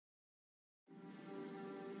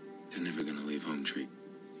They're never gonna leave Home Tree.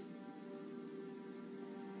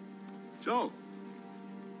 So,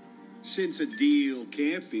 since a deal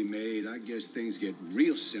can't be made, I guess things get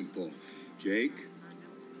real simple. Jake,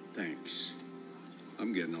 thanks.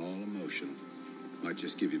 I'm getting all emotional. Might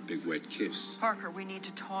just give you a big wet kiss. Parker, we need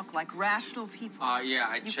to talk like rational people. Yeah,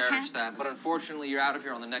 I cherish that. But unfortunately, you're out of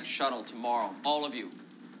here on the next shuttle tomorrow. All of you.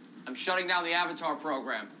 I'm shutting down the Avatar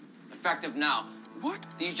program. Effective now. What?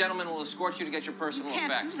 These gentlemen will escort you to get your personal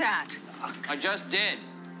effects. You can't do that. I just did.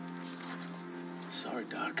 Sorry,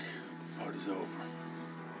 Doc. Party's over.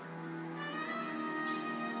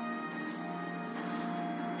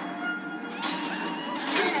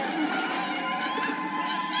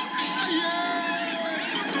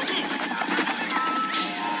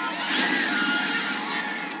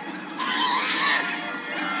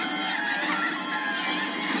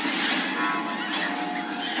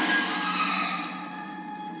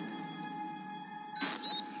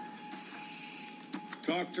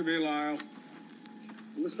 Talk to me, Lyle.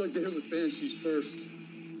 Looks like they hit with Banshees first.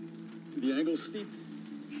 See the angle steep?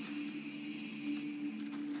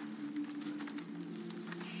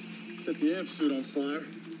 Set the amp suit on fire.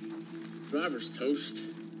 Driver's toast.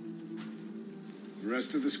 The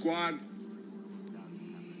rest of the squad?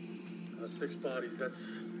 6 bodies,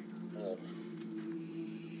 that's all.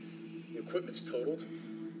 The equipment's totaled.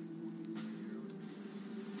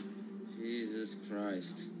 Jesus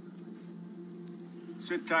Christ.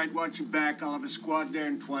 Sit tight, watch your back. I'll have a squad there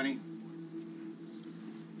in 20.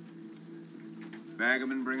 Bag them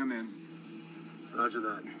and bring them in. Roger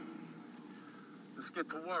that. Let's get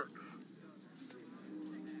to work.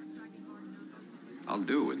 I'll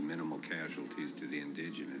do it with minimal casualties to the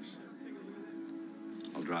indigenous.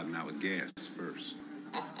 I'll drive them out with gas first.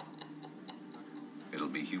 It'll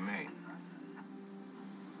be humane.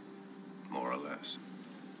 More or less.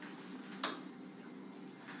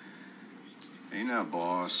 Hey now,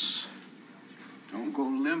 boss. Don't go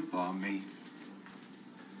limp on me.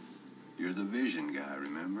 You're the vision guy,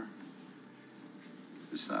 remember?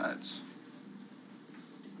 Besides,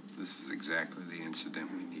 this is exactly the incident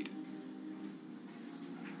we needed.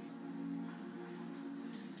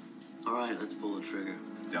 All right, let's pull the trigger.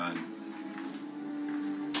 Done.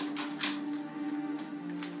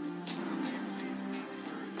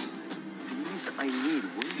 These I need.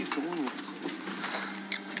 Where are you going with?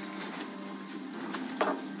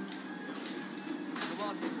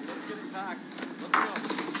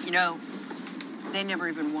 You know, they never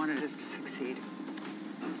even wanted us to succeed.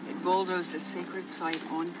 They bulldozed a sacred site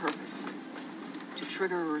on purpose to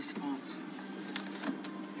trigger a response.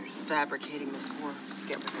 They're just fabricating this war to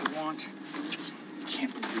get what they want.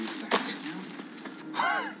 Can't believe that.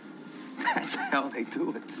 That's how they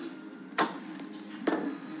do it.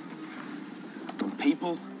 When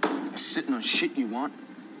people are sitting on shit you want,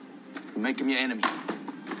 you make them your enemy.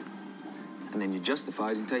 And then you're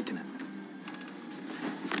justified in taking it.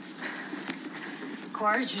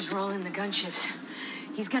 Quaritch is rolling the gunships.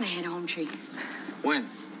 He's gonna hit Home Tree. When?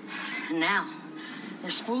 Now. They're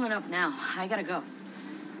spooling up now. I gotta go.